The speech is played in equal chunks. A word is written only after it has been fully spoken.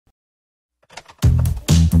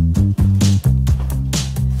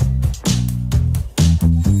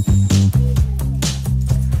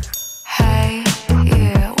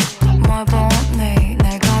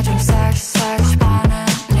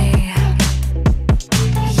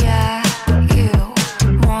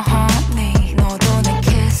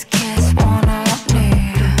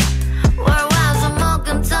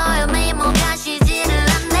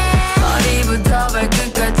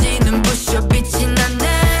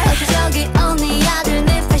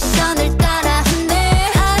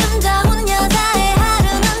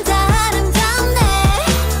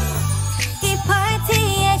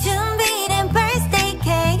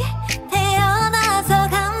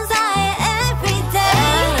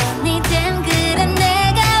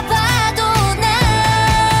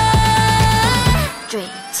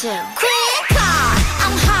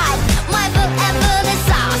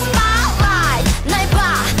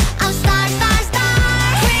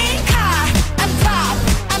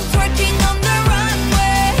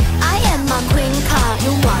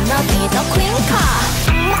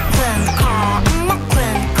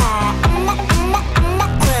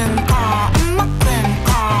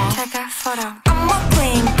I'm a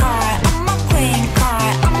queen card, I'm a queen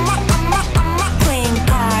card, I'm a queen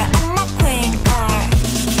card, I'm a queen card.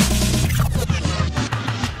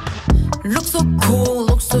 Look so cool,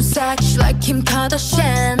 look so sexy like Kim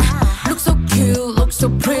Kardashian. Look so cute, look so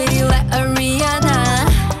pretty